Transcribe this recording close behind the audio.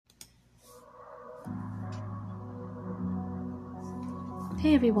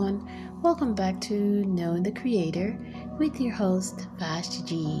Hey everyone, welcome back to Knowing the Creator with your host Vashti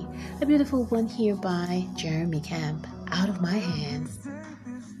G. A beautiful one here by Jeremy Camp, Out of My Hands.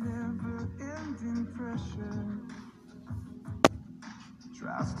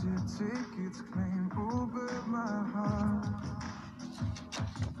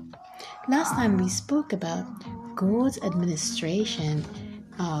 Last time we spoke about God's administration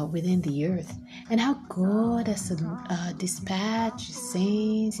within the earth and how God has dispatched his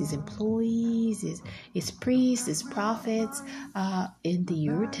saints, his employees, his priests, his prophets in the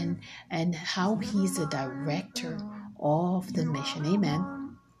earth, and how he's a director of the mission.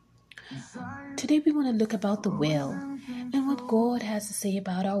 Amen. Today we want to look about the will and what God has to say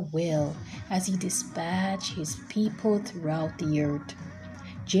about our will as he dispatches his people throughout the earth.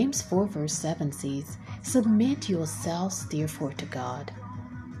 James 4 verse 7 says, "Submit yourselves therefore to God."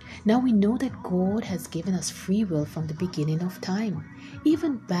 Now we know that God has given us free will from the beginning of time,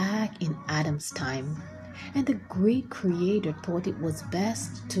 even back in Adam's time. And the great Creator thought it was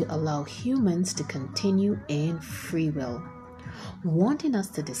best to allow humans to continue in free will, wanting us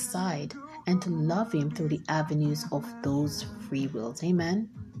to decide and to love him through the avenues of those free wills. Amen.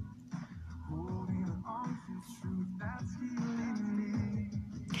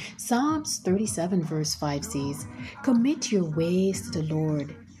 Psalms 37 verse 5 says, "Commit your ways to the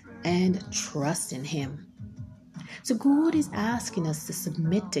Lord and trust in him." So God is asking us to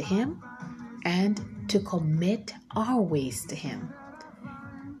submit to him and to commit our ways to him.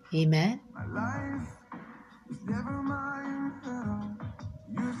 Amen.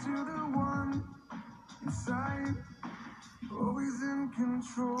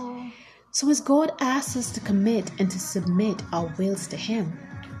 So as God asks us to commit and to submit our wills to him,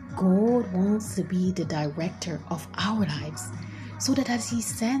 God wants to be the director of our lives, so that as he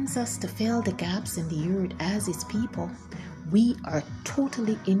sends us to fill the gaps in the earth as his people, we are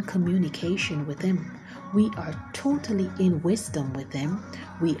totally in communication with him. We are totally in wisdom with him.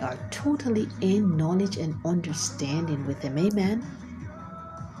 We are totally in knowledge and understanding with him. Amen.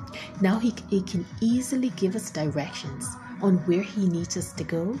 Now he can easily give us directions on where he needs us to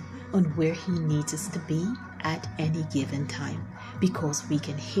go, on where he needs us to be at any given time, because we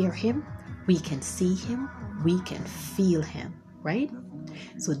can hear him, we can see him, we can feel him, right?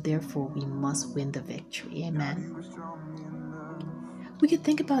 So therefore we must win the victory. Amen. We could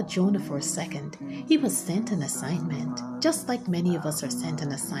think about Jonah for a second. He was sent an assignment, just like many of us are sent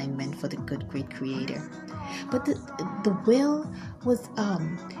an assignment for the good, great Creator. But the will was,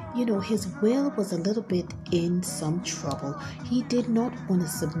 his will was a little bit in some trouble. He did not want to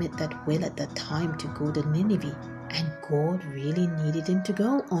submit that will at that time to go to Nineveh, and God really needed him to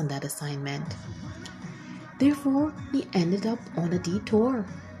go on that assignment. Therefore, he ended up on a detour.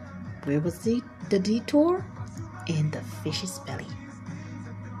 Where was the detour? In the fish's belly.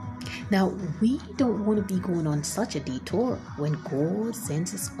 Now, we don't want to be going on such a detour when God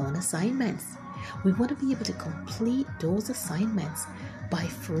sends us on assignments. We want to be able to complete those assignments by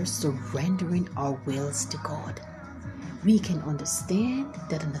first surrendering our wills to God. We can understand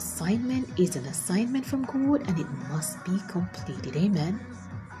that an assignment is an assignment from God and it must be completed. Amen.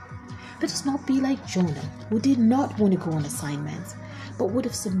 Let us not be like Jonah, who did not want to go on assignments, but would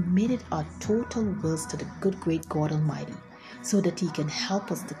have submitted our total wills to the good, great God Almighty, so that he can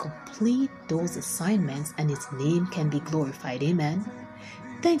help us to complete those assignments and his name can be glorified. Amen.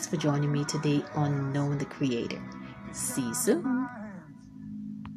 Thanks for joining me today on Knowing the Creator. See you soon.